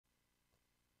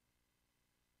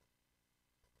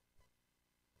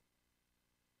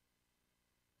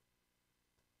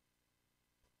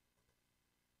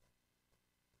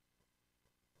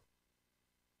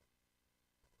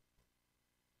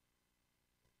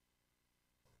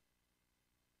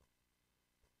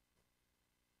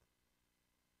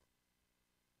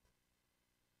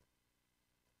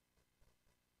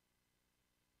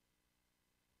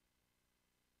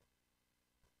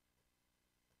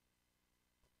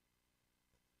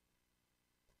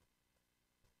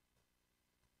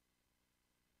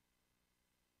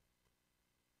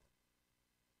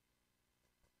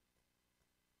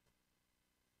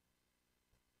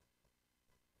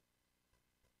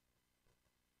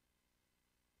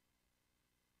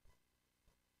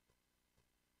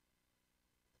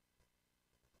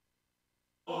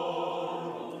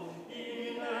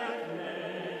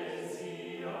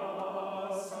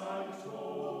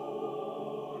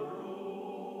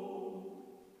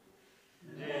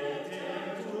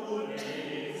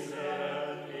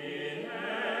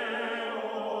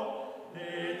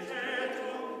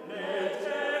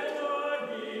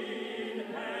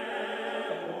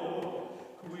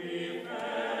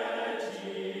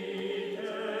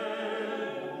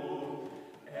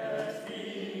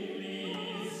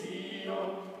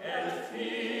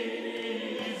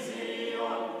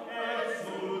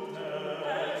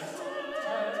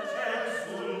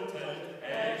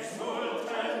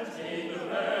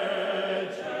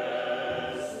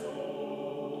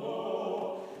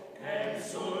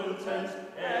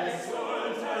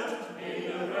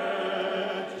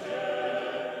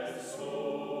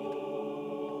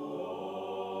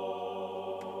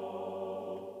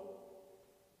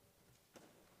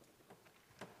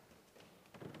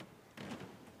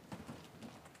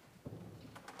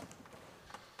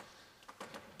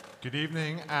Good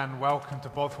evening and welcome to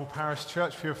Bothwell Parish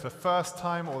Church. If you're here for the first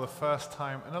time or the first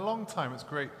time in a long time, it's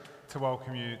great to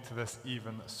welcome you to this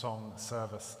Evensong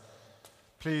service.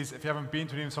 Please, if you haven't been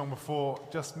to an Evensong before,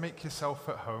 just make yourself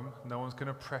at home. No one's going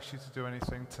to press you to do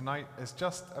anything. Tonight is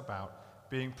just about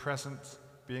being present,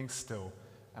 being still,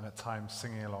 and at times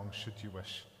singing along should you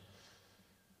wish.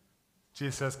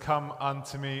 Jesus says, "Come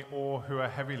unto me, all who are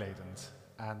heavy laden,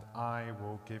 and I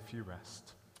will give you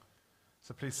rest."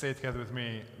 So please say together with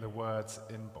me the words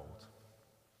in bold.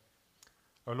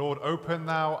 O Lord, open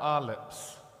thou our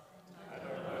lips. And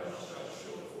our mouth shall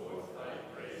show forth thy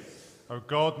praise. O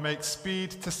God, make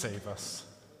speed to save us.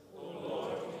 O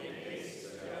Lord, make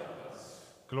haste to help us.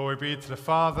 Glory be to the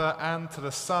Father, and to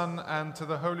the Son, and to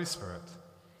the Holy Spirit.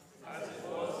 As it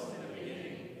was in the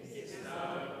beginning, is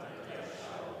now, and ever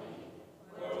shall be,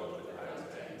 world without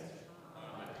end.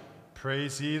 Amen.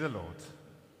 Praise ye the Lord.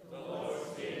 The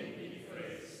Lord's name be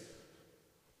praised.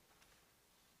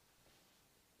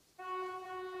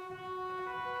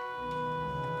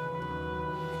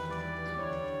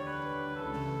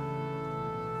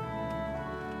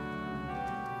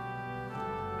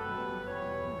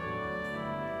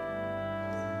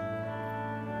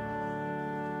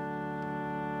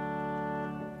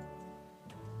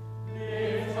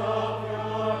 Lift up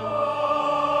your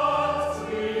hearts,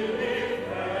 we lift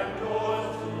them, Lord,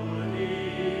 to thee.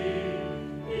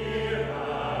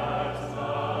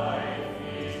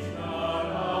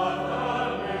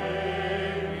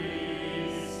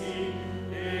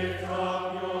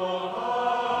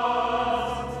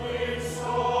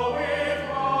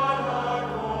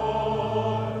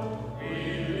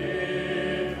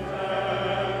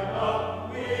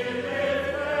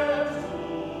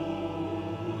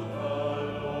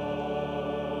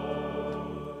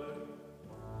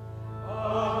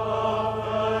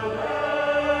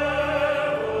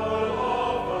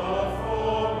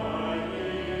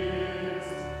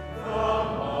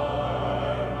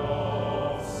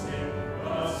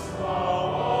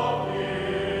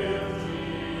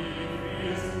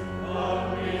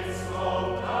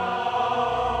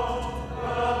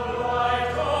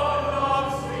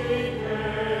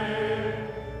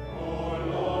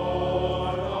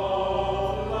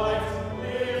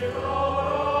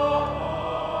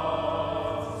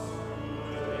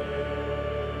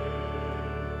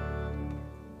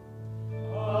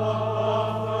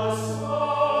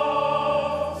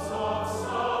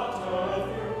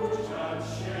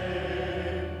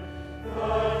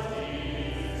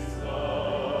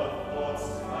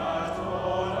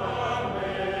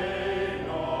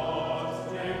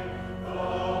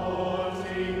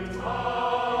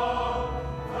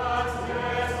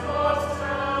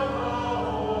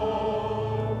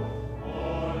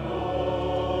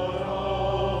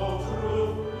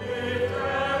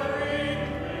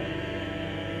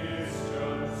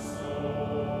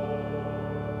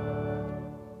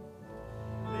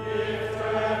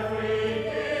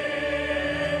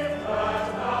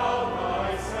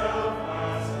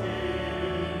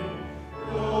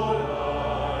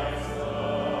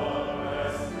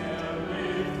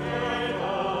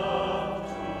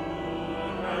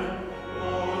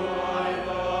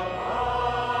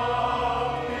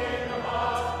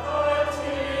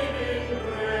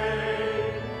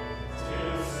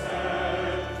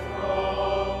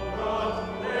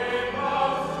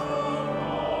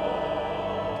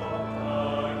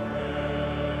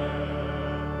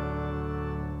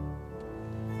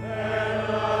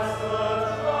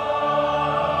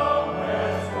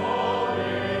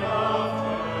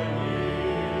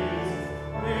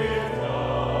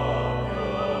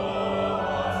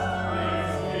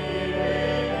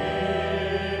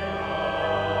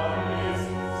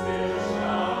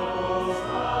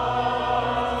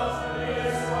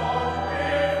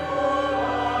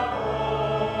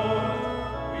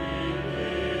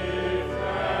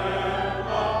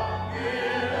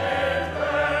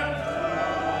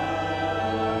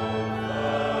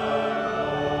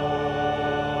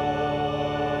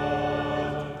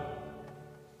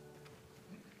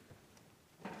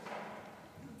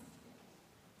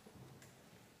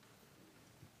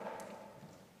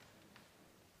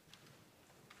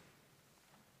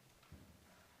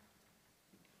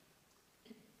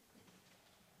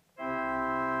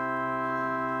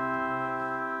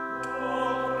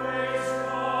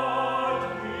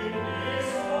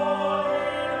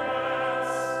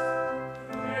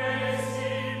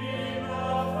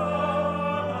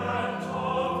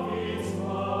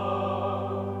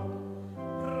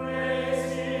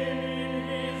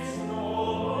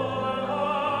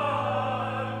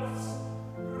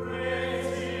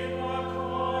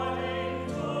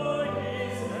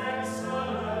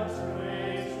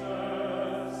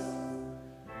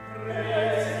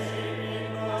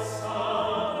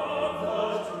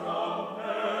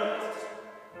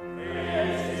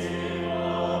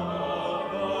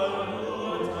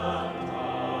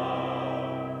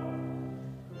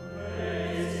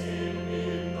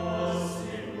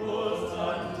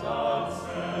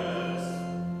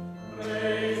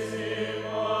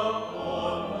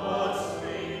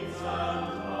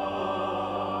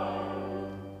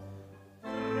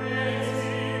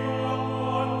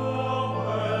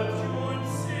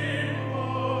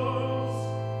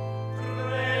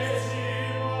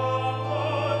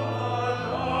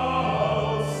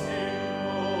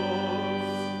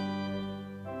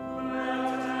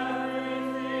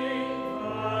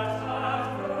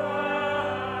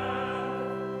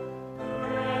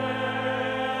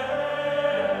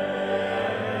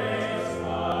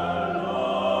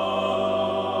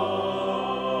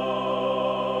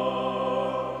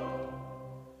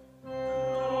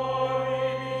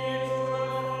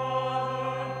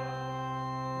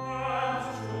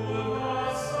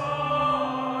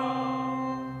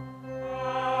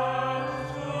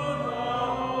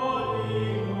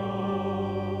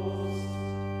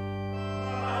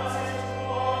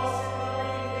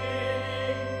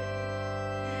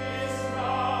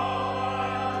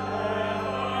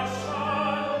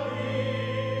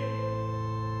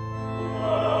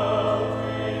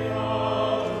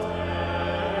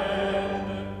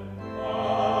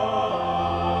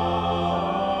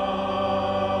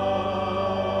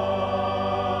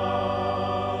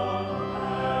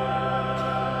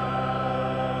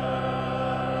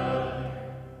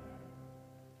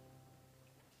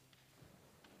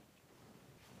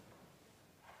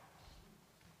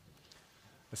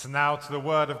 Listen now to the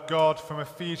word of God from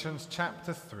Ephesians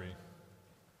chapter 3.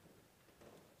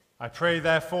 I pray,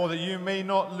 therefore, that you may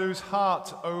not lose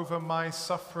heart over my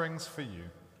sufferings for you.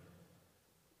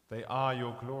 They are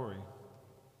your glory.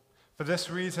 For this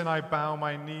reason I bow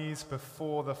my knees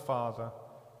before the Father,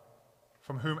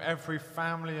 from whom every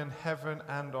family in heaven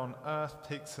and on earth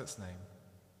takes its name.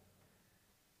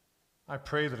 I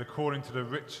pray that according to the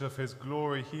riches of his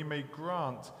glory he may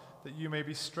grant that you may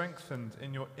be strengthened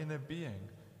in your inner being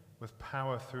with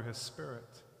power through his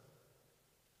Spirit,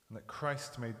 and that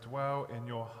Christ may dwell in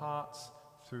your hearts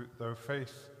through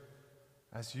faith,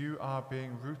 as you are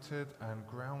being rooted and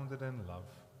grounded in love.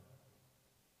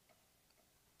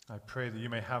 I pray that you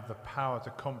may have the power to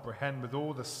comprehend with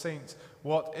all the saints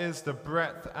what is the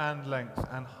breadth and length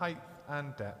and height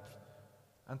and depth,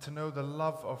 and to know the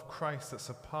love of Christ that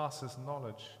surpasses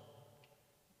knowledge,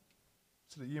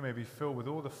 so that you may be filled with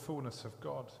all the fullness of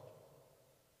God.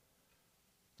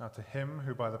 Now to him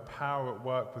who by the power at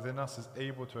work within us is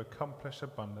able to accomplish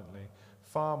abundantly,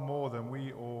 far more than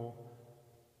we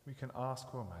can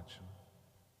ask or imagine.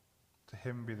 To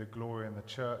him be the glory in the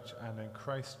church and in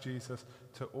Christ Jesus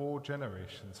to all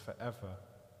generations forever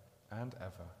and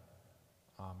ever.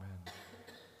 Amen.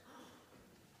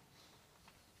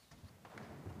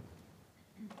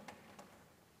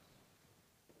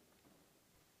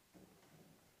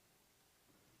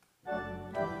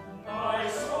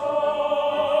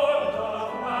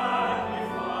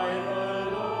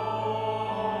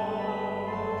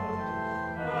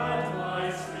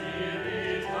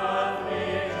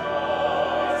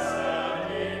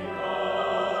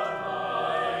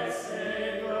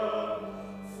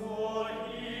 For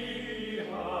he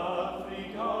hath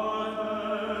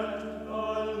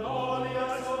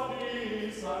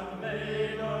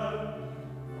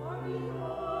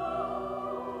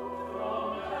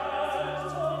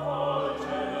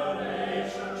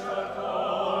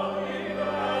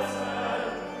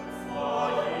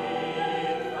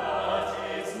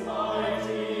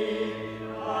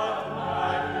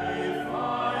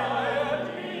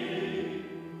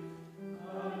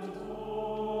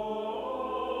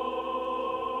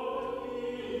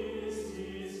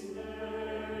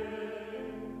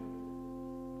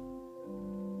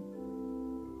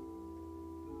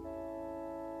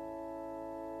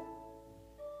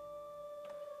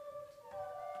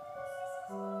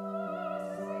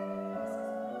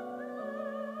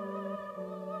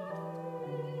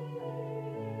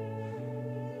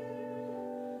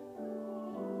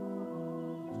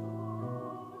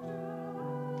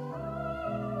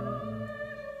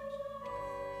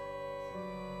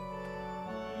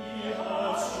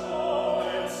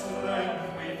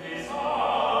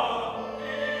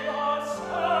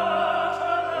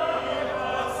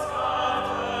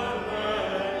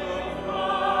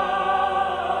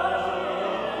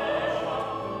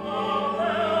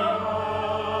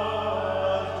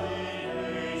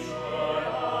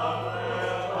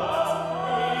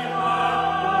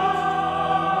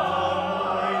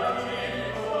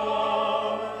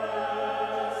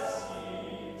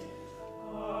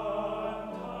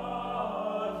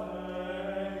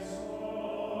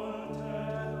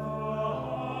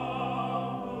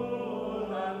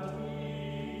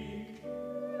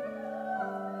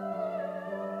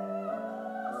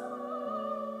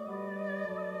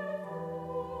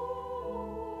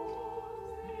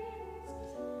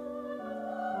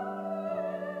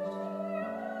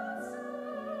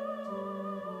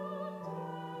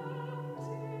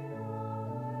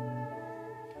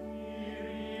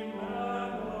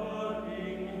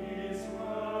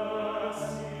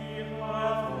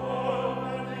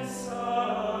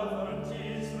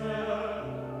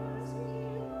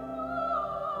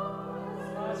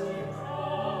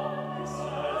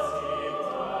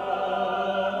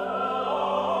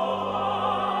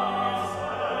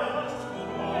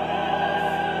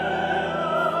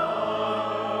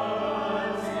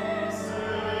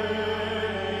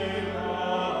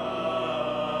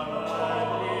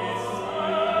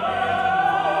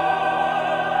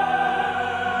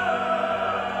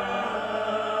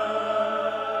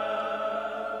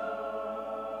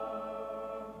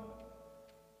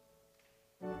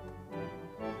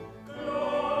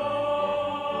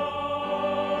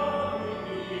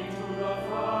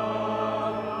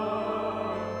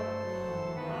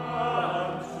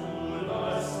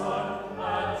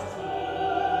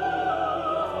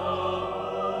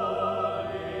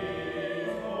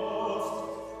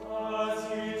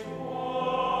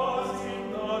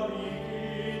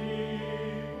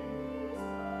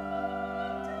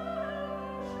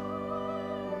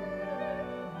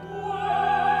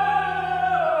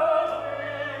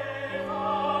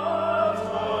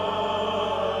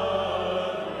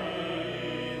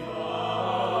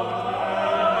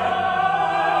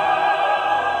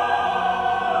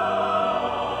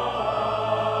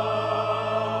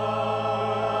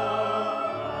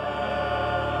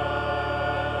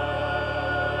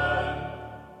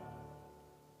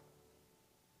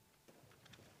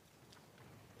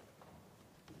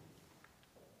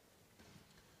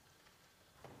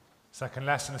Second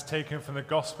lesson is taken from the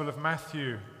Gospel of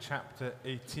Matthew, chapter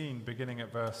 18, beginning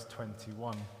at verse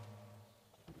 21.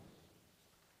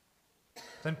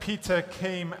 Then Peter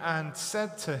came and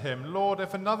said to him, "Lord,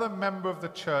 if another member of the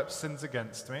church sins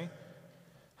against me,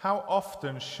 how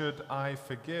often should I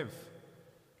forgive?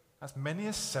 As many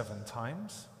as 7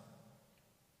 times?"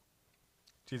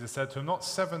 Jesus said to him, "Not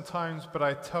 7 times, but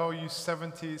I tell you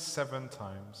 77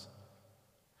 times.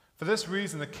 For this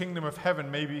reason, the kingdom of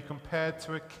heaven may be compared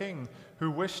to a king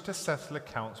who wished to settle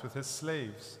accounts with his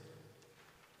slaves.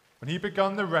 When he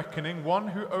began the reckoning, one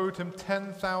who owed him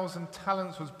 10,000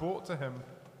 talents was brought to him.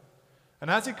 And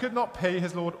as he could not pay,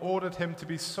 his lord ordered him to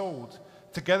be sold,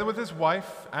 together with his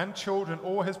wife and children,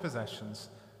 all his possessions,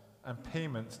 and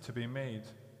payment to be made.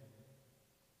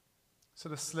 So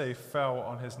the slave fell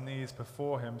on his knees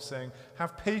before him, saying,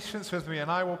 'Have patience with me, and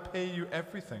I will pay you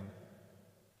everything.'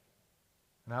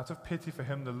 And out of pity for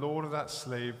him, the lord of that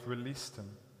slave released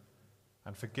him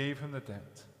and forgave him the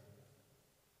debt.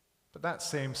 But that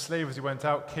same slave, as he went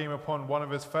out, came upon one of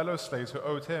his fellow slaves who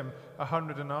owed him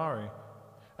 100 denarii.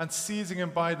 And seizing him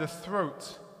by the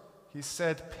throat, he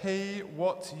said, 'Pay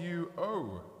what you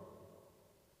owe.'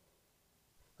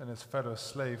 Then his fellow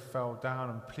slave fell down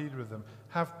and pleaded with him,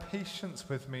 'Have patience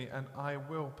with me, and I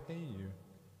will pay you.'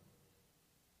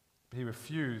 But he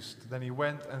refused. Then he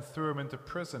went and threw him into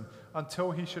prison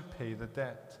until he should pay the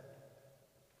debt.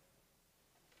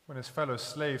 When his fellow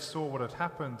slaves saw what had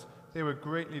happened, they were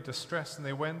greatly distressed, and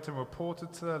they went and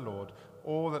reported to their lord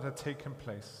all that had taken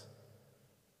place.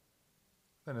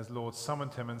 Then his lord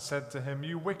summoned him and said to him,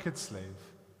 'You wicked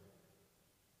slave,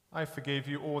 I forgave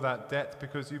you all that debt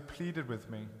because you pleaded with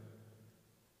me.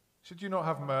 Should you not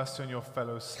have mercy on your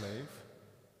fellow slave,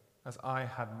 as I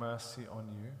had mercy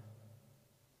on you?'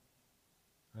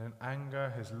 And in anger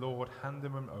his lord handed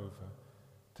him over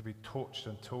to be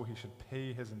tortured until he should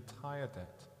pay his entire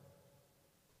debt.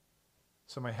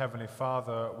 So my heavenly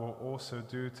Father will also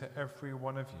do to every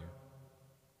one of you,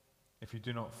 if you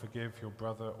do not forgive your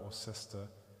brother or sister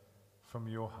from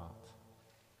your heart."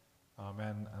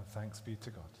 Amen, and thanks be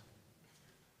to God.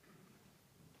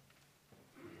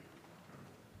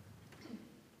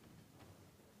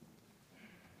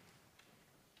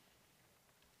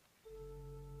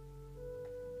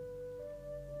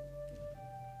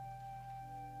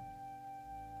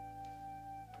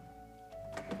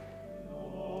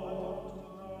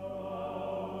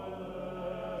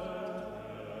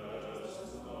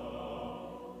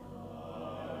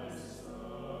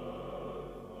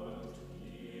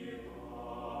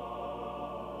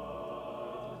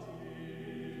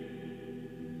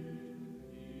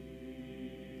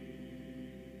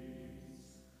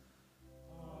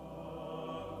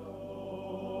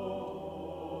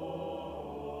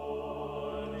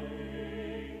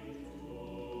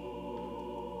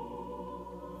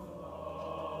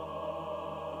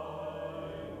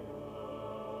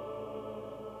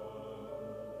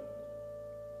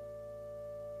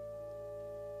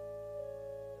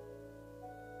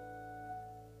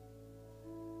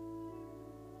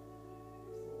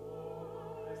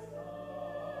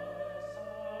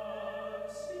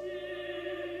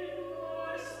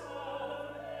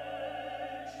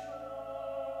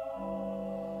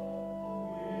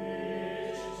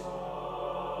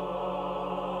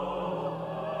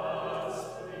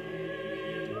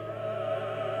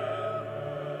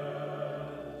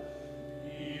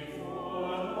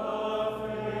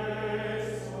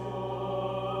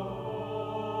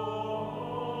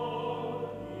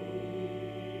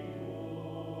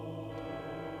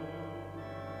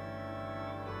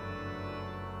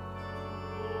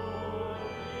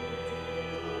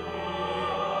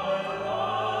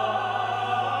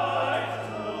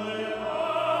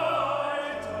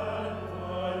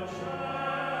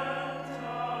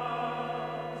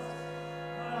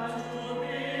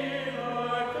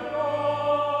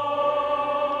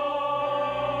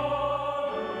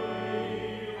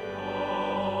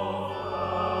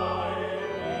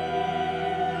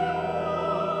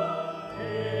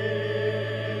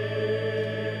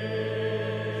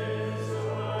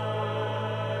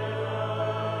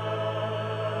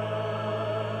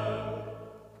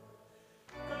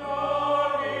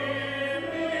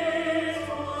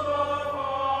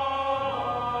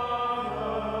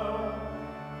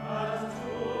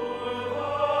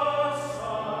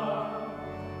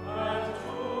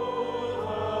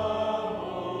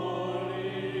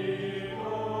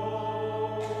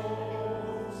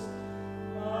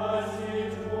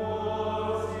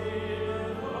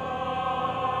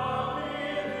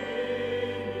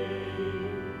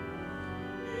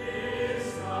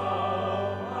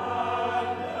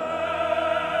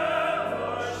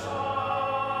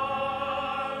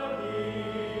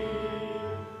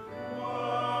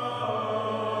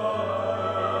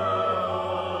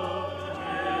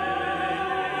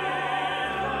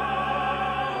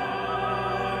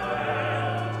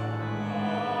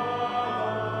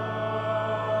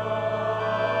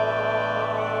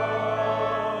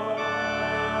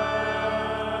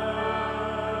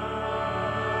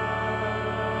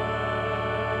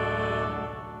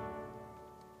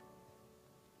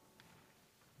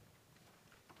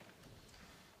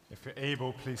 If you're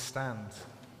able, please stand.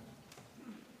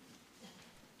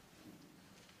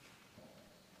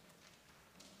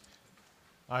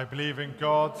 I believe in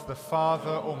God, the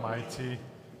Father Almighty,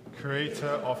 creator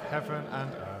of heaven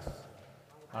and earth.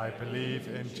 I believe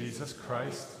in Jesus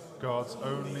Christ, God's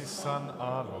only Son,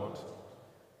 our Lord,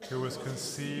 who was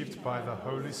conceived by the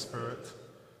Holy Spirit,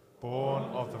 born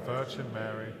of the Virgin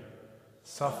Mary,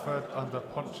 suffered under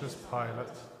Pontius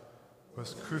Pilate,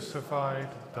 was crucified,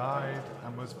 died,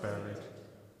 and was buried.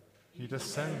 He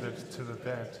descended to the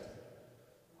dead.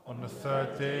 On the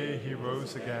third day he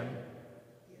rose again.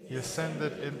 He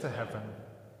ascended into heaven.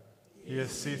 He is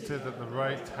seated at the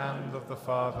right hand of the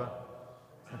Father,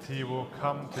 and he will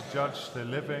come to judge the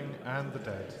living and the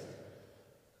dead.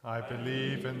 I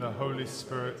believe in the Holy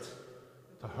Spirit,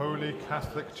 the Holy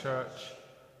Catholic Church,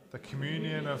 the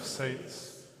communion of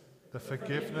saints, the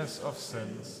forgiveness of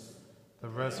sins, the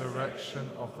resurrection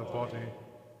of the body,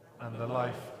 and the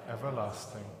life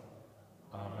everlasting.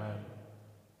 Amen.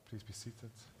 Please be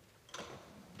seated.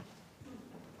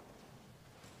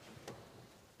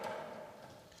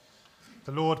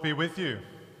 The Lord be with you.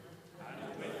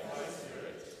 And with thy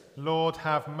spirit. Lord,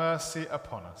 have mercy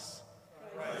upon us.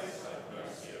 Christ, have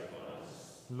mercy upon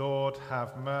us. Lord,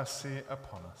 have mercy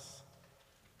upon us.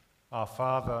 Our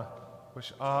Father,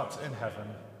 which art in heaven,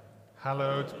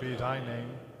 hallowed be thy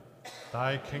name.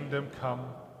 Thy kingdom come,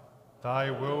 thy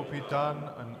will be done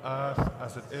on earth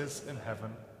as it is in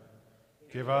heaven.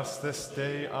 Give us this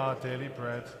day our daily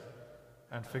bread,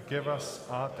 and forgive us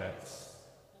our debts,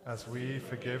 as we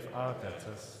forgive our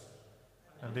debtors.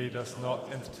 And lead us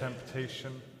not into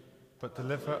temptation, but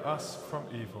deliver us from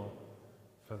evil.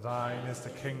 For thine is the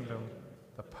kingdom,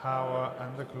 the power,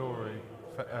 and the glory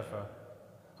forever.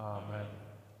 Amen.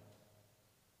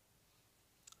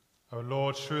 O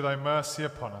Lord, shew thy mercy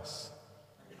upon us.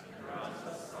 And grant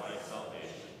us thy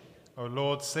salvation. O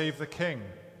Lord, save the King.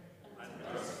 And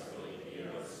mercifully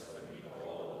hear us when we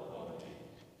call upon thee.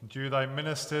 Endue thy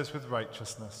ministers with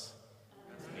righteousness.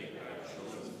 And make thy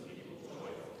chosen people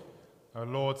joyful. O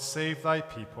Lord, save thy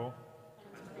people.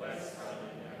 And bless thine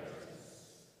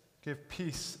inheritance. Give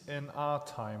peace in our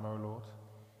time, O Lord.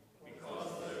 Because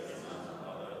there is none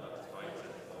other that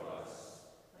fighteth for us,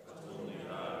 but only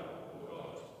thou, O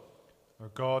God. O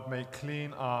God, make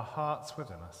clean our hearts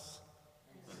within us.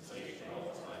 And take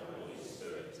not thy Holy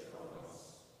Spirit from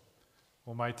us.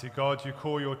 Almighty God, you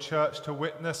call your church to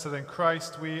witness that in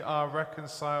Christ we are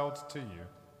reconciled to you.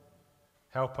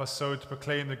 Help us so to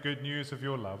proclaim the good news of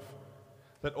your love,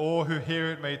 that all who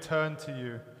hear it may turn to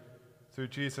you, through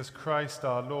Jesus Christ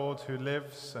our Lord, who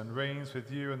lives and reigns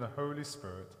with you in the Holy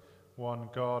Spirit, one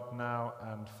God, now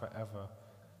and forever.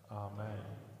 Amen.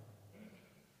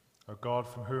 O God,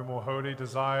 from whom all holy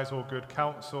desires, all good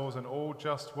counsels, and all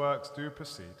just works do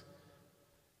proceed,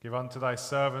 give unto thy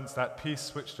servants that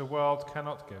peace which the world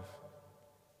cannot give,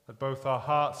 that both our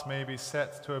hearts may be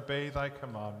set to obey thy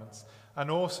commandments,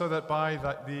 and also that by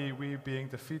thee we, being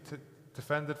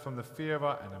defended from the fear of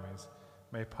our enemies,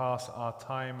 may pass our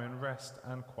time in rest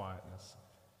and quietness,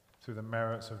 through the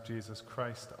merits of Jesus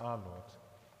Christ our Lord.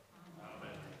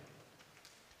 Amen.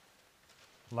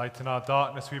 Lighten our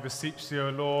darkness, we beseech thee, O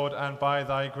Lord, and by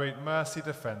thy great mercy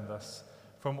defend us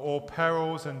from all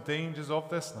perils and dangers of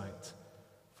this night,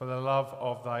 for the love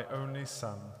of thy only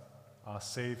Son, our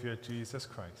Saviour, Jesus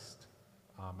Christ.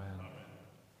 Amen. Amen.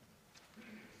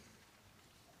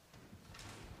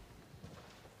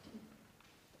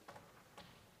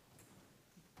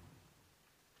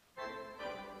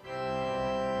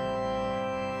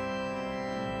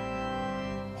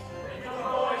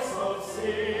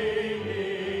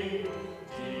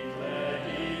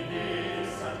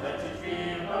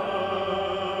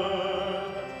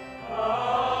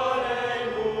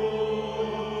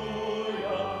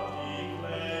 Hallelujah,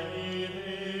 declare ye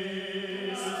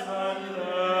this,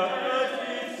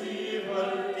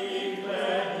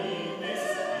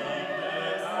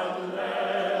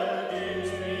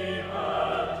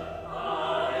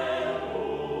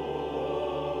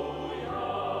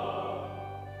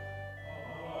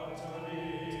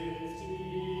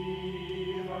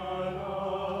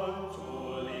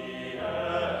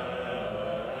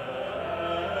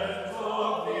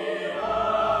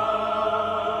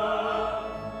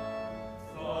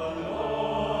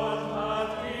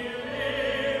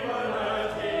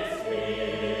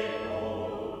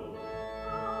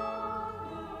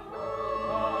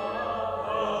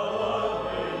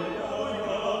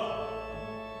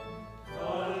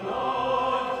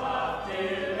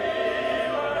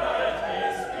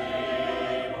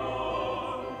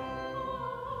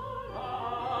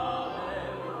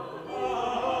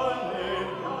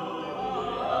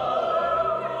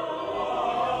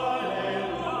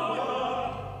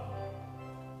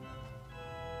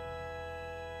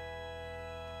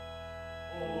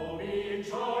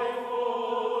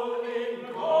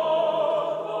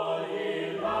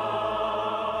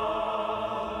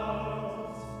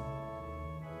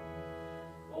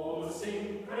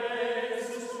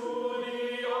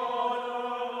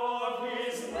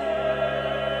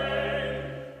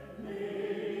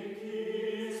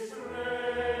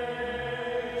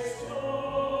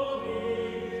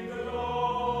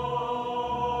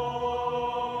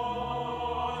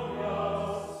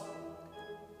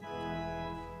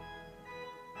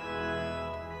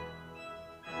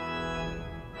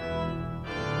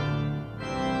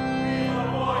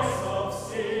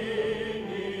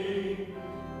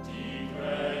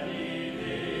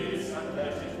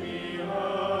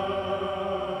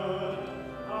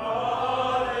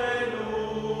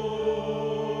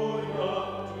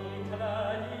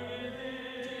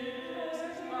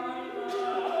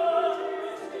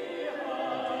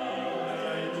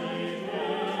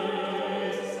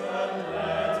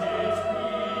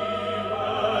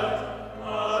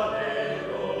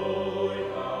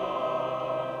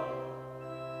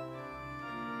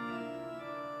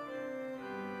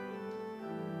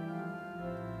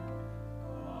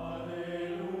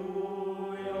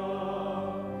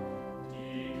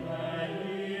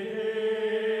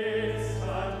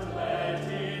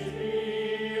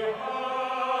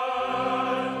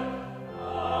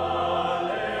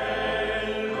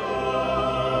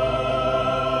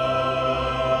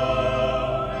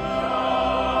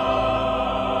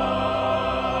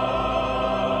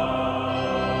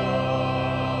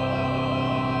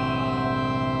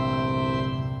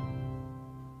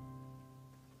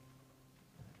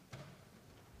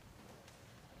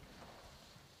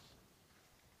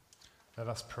 Let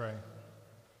us pray.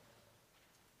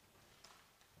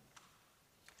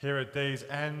 Here at day's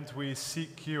end, we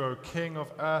seek you, O King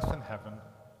of earth and heaven,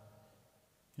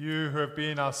 you who have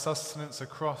been our sustenance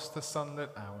across the sunlit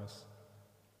hours.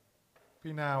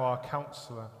 Be now our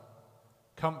counselor,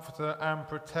 comforter and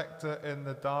protector in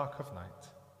the dark of night.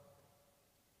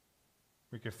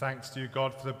 We give thanks to you,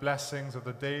 God, for the blessings of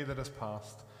the day that has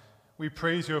passed. We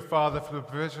praise you, O Father, for the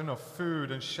provision of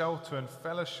food and shelter and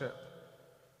fellowship,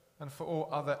 and for all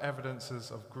other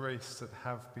evidences of grace that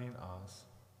have been ours.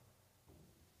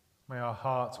 May our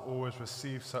hearts always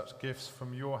receive such gifts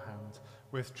from your hand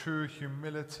with true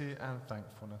humility and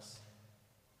thankfulness.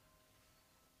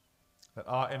 Let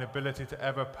our inability to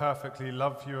ever perfectly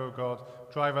love you, O God,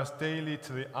 drive us daily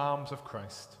to the arms of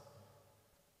Christ,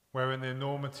 wherein the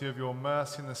enormity of your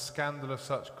mercy and the scandal of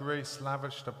such grace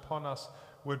lavished upon us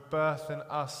would birth in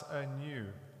us a new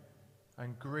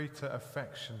and greater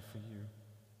affection for you,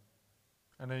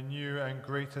 and a new and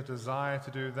greater desire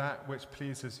to do that which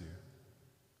pleases you.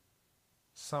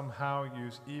 Somehow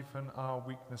use even our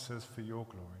weaknesses for your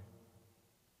glory.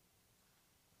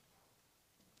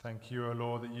 Thank you, O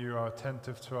Lord, that you are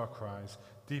attentive to our cries.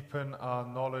 Deepen our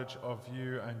knowledge of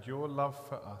you and your love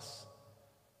for us.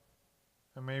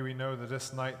 And may we know that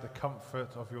this night the comfort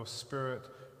of your Spirit,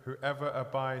 who ever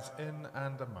abides in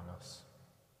and among us.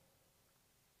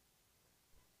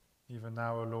 Even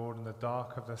now, O Lord, in the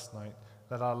dark of this night,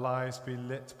 let our lives be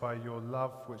lit by your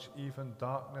love, which even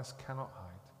darkness cannot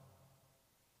hide.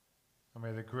 And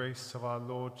may the grace of our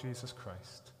Lord Jesus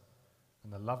Christ,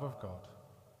 and the love of God,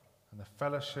 and the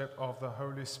fellowship of the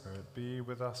Holy Spirit be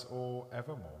with us all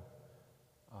evermore.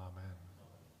 Amen.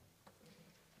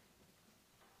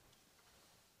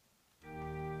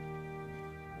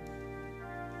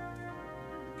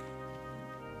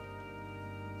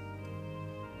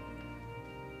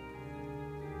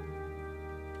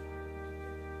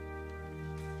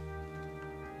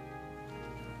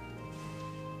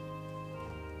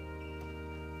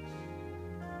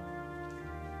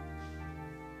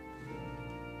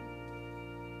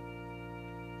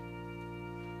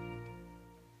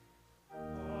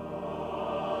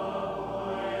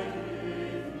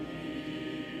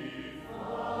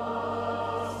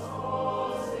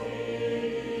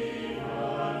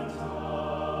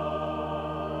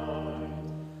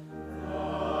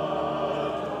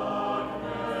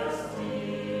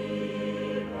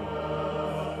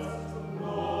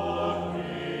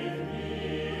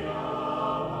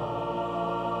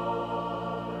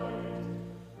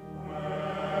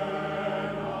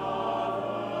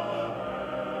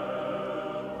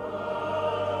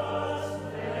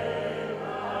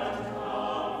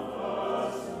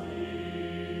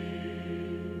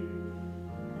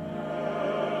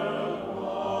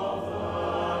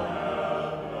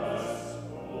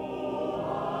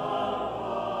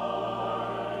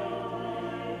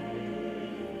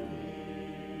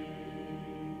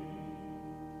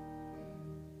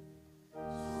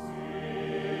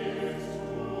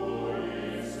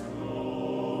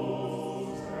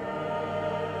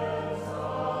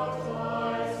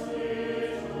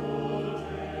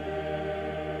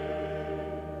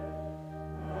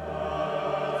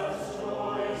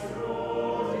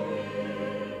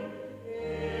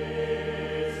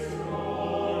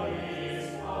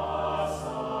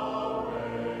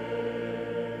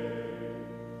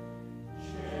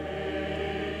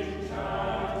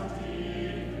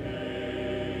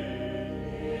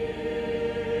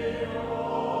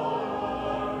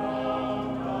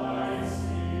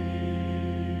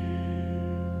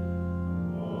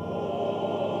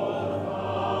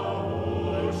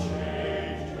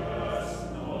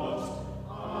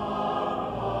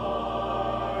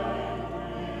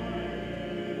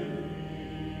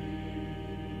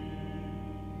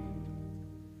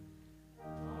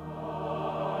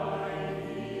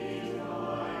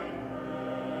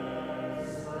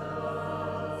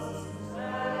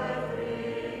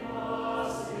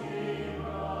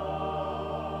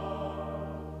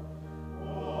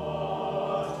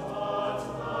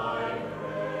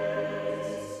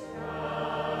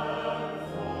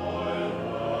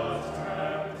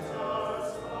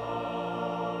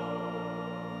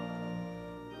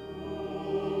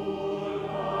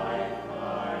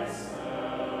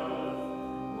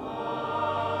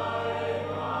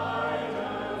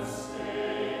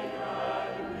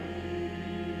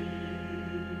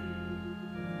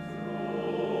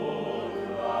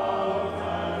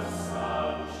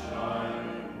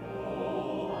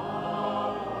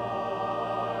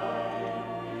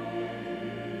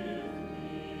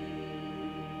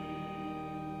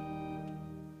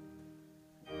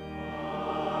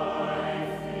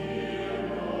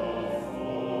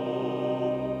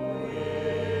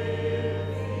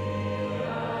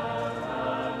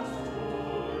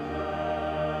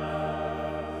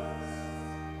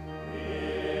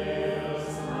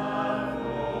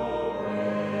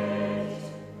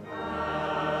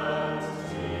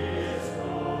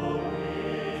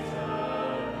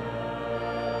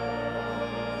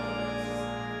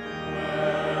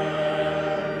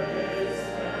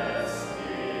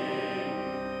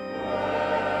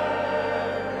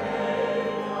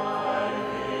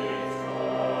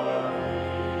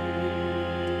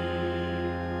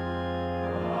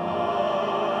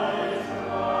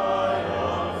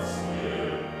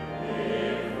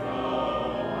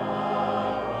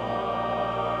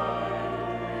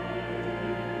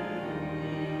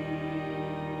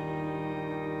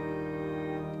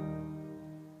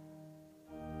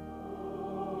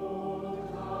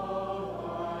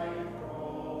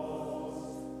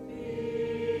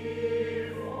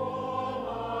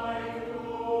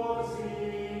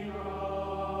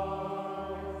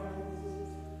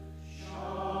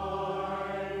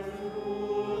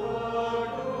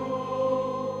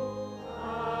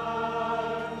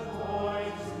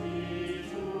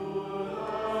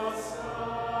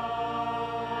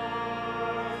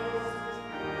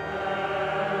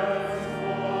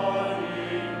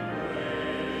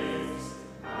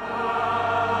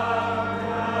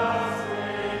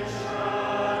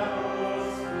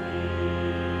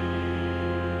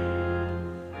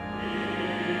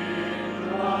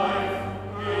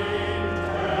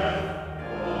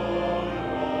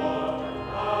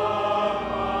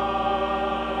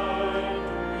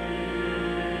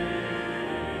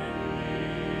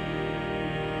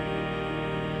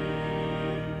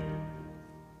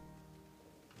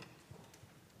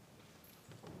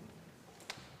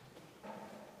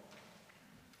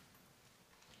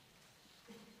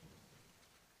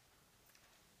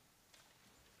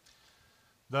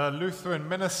 The Lutheran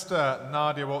minister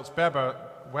Nadia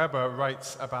Waltz-Weber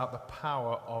writes about the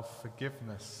power of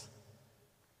forgiveness.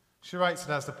 She writes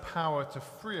it as the power to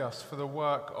free us for the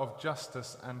work of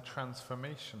justice and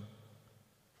transformation.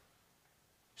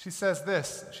 She says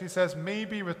this,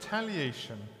 maybe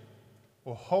retaliation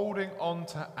or holding on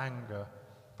to anger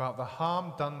about the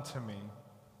harm done to me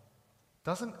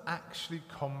doesn't actually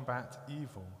combat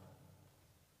evil.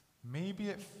 Maybe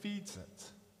it feeds it.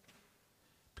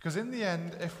 Because in the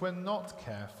end, if we're not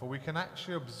careful, we can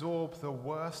actually absorb the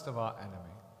worst of our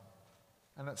enemy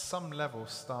and at some level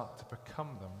start to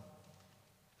become them.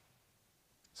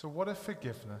 So what if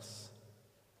forgiveness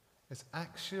is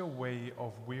actually a way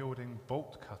of wielding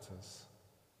bolt cutters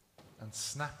and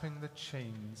snapping the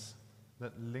chains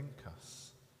that link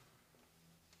us?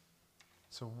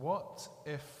 So what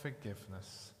if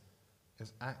forgiveness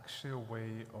is actually a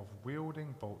way of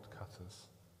wielding bolt cutters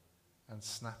and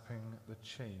snapping the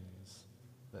chains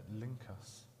that link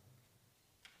us?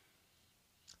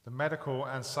 The medical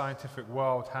and scientific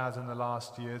world has in the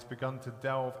last years begun to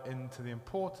delve into the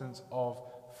importance of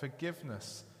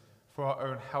forgiveness for our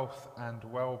own health and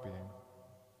well-being,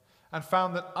 and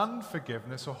found that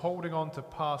unforgiveness or holding on to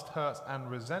past hurts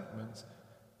and resentments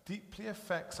deeply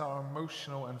affects our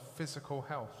emotional and physical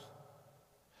health.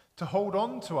 To hold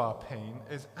on to our pain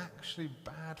is actually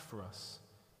bad for us.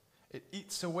 It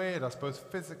eats away at us both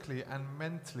physically and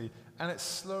mentally, and it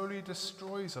slowly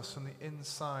destroys us from the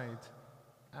inside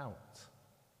out.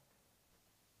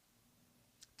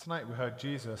 Tonight we heard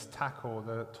Jesus tackle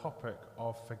the topic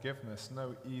of forgiveness,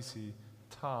 no easy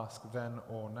task then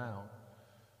or now.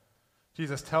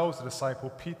 Jesus tells the disciple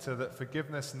Peter that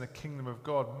forgiveness in the kingdom of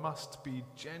God must be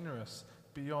generous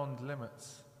beyond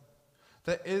limits.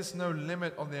 There is no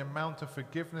limit on the amount of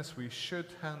forgiveness we should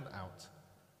hand out.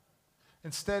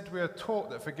 Instead, we are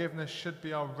taught that forgiveness should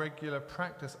be our regular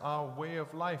practice, our way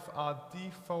of life, our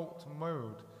default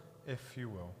mode, if you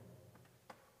will.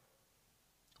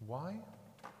 Why?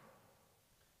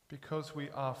 Because we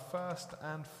are first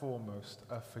and foremost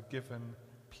a forgiven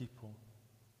people.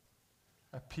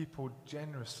 A people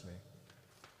generously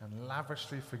and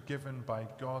lavishly forgiven by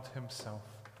God himself,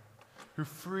 who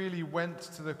freely went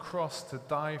to the cross to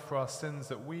die for our sins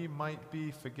that we might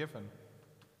be forgiven.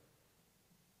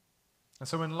 And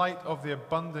so in light of the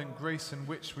abundant grace in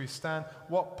which we stand,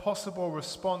 what possible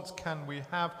response can we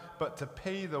have but to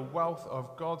pay the wealth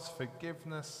of God's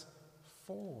forgiveness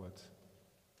forward?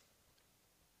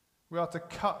 We are to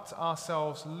cut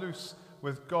ourselves loose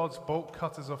with God's bolt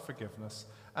cutters of forgiveness.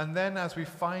 And then as we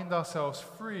find ourselves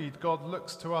freed, God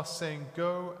looks to us saying,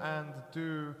 "Go and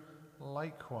do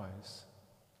likewise.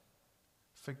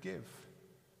 Forgive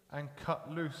and cut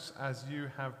loose as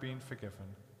you have been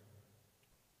forgiven."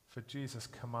 For Jesus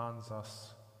commands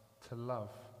us to love.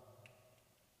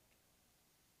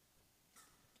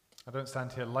 I don't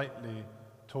stand here lightly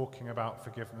talking about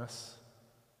forgiveness.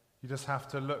 You just have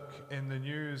to look in the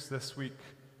news this week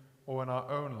or in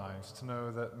our own lives to know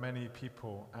that many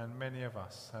people and many of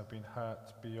us have been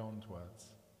hurt beyond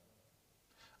words.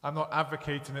 I'm not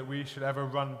advocating that we should ever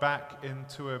run back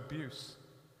into abuse,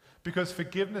 because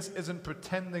forgiveness isn't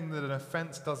pretending that an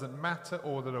offense doesn't matter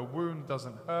or that a wound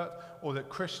doesn't hurt or that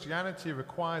Christianity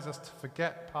requires us to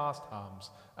forget past harms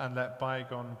and let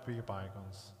bygones be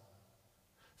bygones.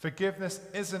 Forgiveness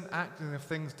isn't acting if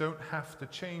things don't have to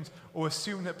change or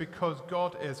assume that because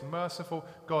God is merciful,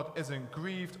 God isn't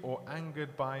grieved or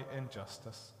angered by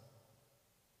injustice.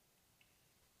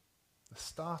 The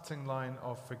starting line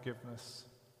of forgiveness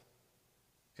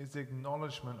is the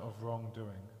acknowledgement of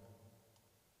wrongdoing,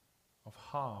 of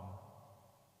harm,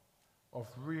 of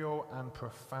real and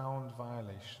profound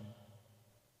violation.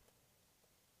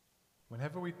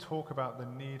 Whenever we talk about the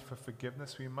need for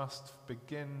forgiveness, we must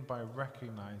begin by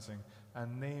recognizing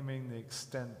and naming the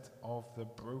extent of the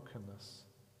brokenness.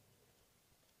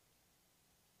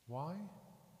 Why?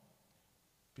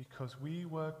 Because we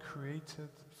were created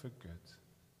for good.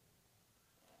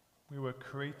 We were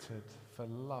created for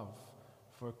love,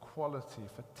 for equality,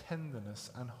 for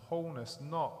tenderness and wholeness,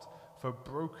 not for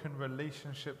broken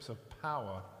relationships of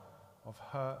power, of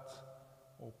hurt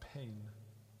or pain.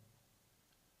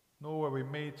 Nor were we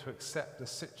made to accept the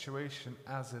situation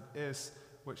as it is,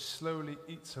 which slowly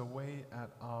eats away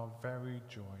at our very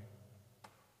joy.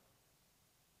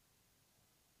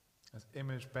 As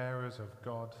image bearers of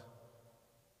God,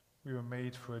 we were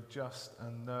made for a just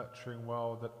and nurturing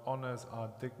world that honors our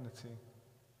dignity.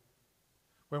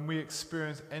 When we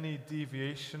experience any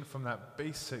deviation from that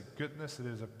basic goodness, it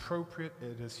is appropriate,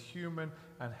 it is human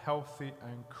and healthy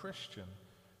and Christian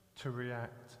to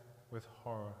react with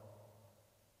horror.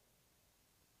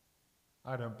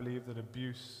 I don't believe that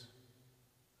abuse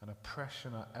and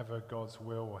oppression are ever God's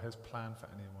will or his plan for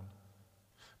anyone.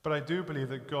 But I do believe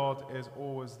that God is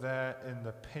always there in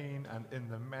the pain and in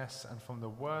the mess, and from the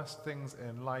worst things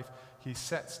in life, he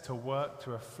sets to work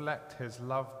to reflect his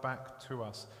love back to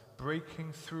us,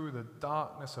 breaking through the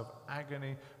darkness of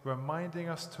agony, reminding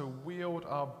us to wield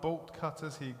our bolt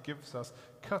cutters he gives us,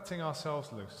 cutting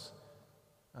ourselves loose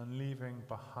and leaving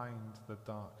behind the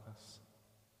darkness.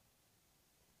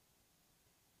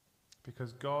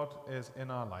 Because God is in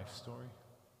our life story,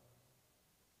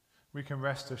 we can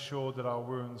rest assured that our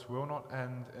wounds will not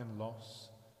end in loss,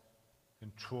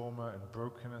 in trauma and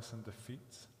brokenness and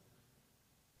defeat.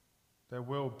 There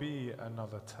will be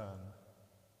another turn,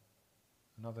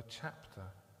 another chapter,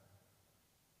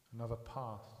 another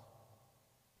path.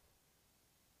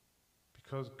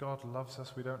 Because God loves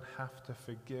us, we don't have to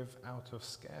forgive out of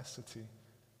scarcity,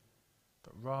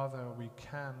 but rather we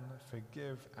can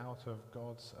forgive out of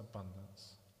God's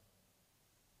abundance.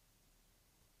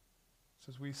 So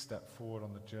as we step forward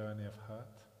on the journey of hurt,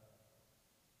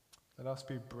 let us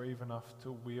be brave enough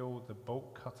to wield the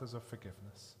bolt cutters of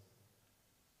forgiveness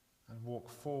and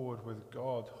walk forward with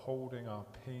God holding our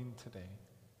pain today,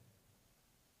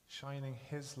 shining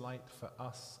his light for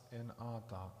us in our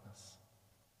darkness,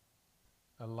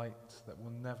 a light that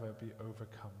will never be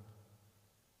overcome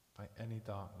by any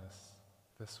darkness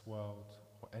this world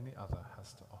or any other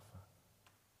has to offer.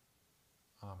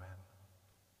 Amen.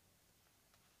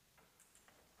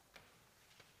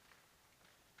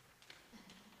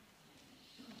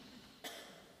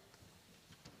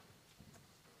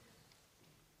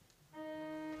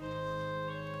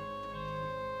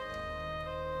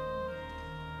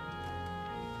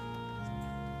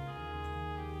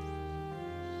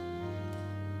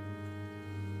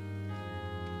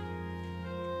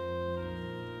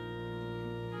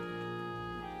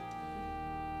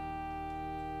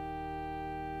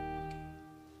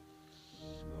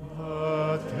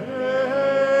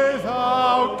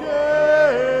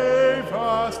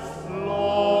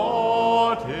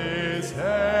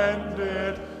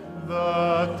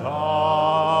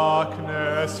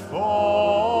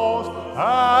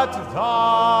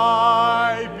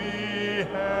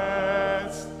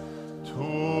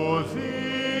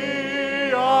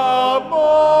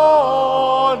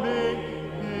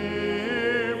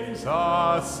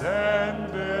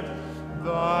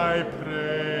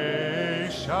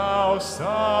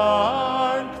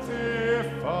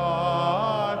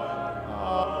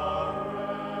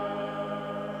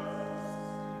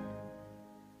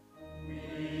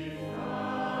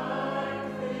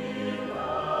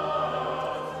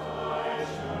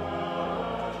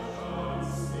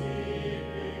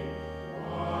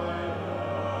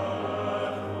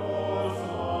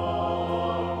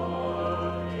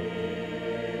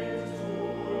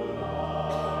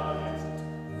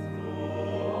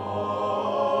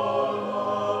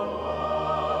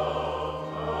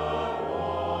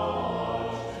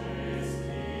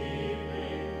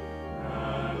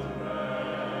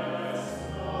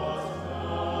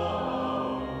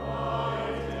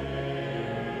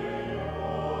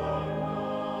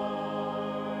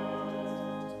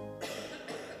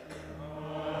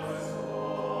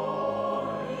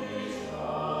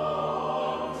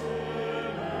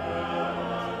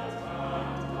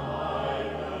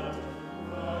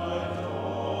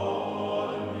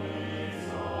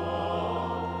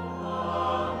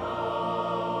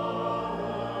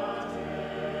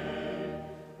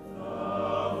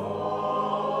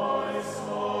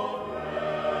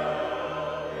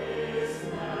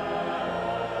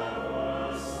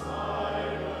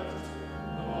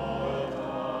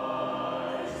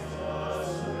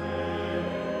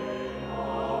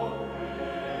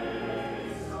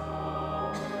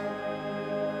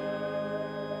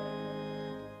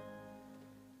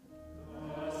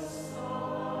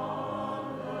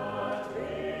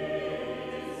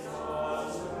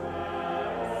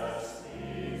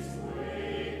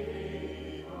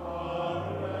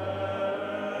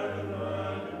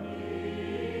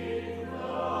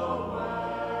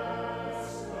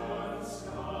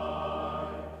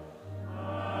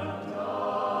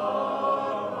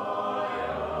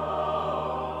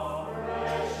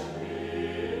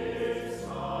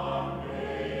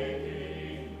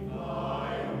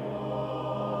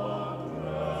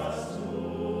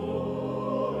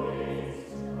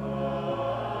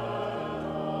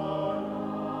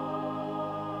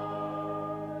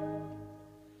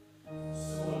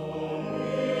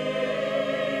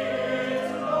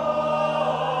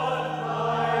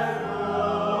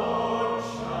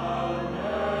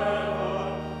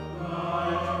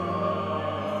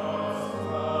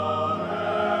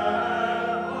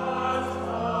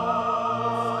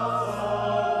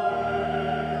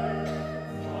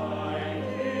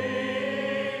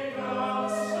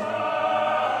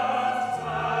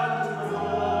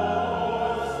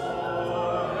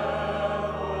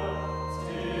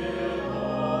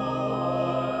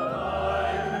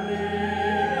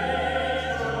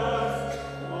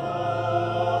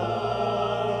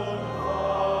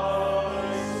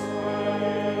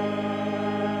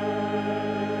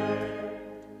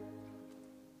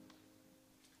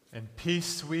 In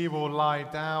peace we will lie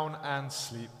down and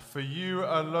sleep, for you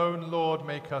alone, Lord,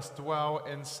 make us dwell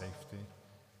in safety.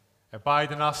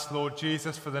 Abide in us, Lord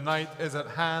Jesus, for the night is at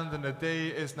hand and the day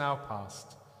is now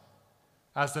past.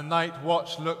 As the night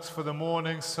watch looks for the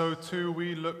morning, so too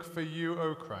we look for you,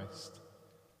 O Christ.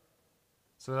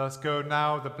 So let us go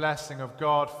now, the blessing of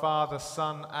God, Father,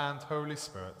 Son, and Holy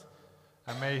Spirit,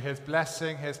 and may his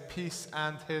blessing, his peace,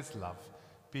 and his love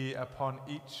be upon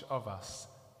each of us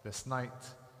this night,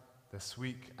 this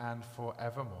week, and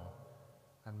forevermore.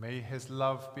 And may his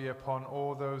love be upon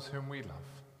all those whom we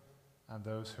love and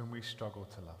those whom we struggle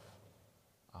to love.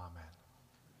 Amen.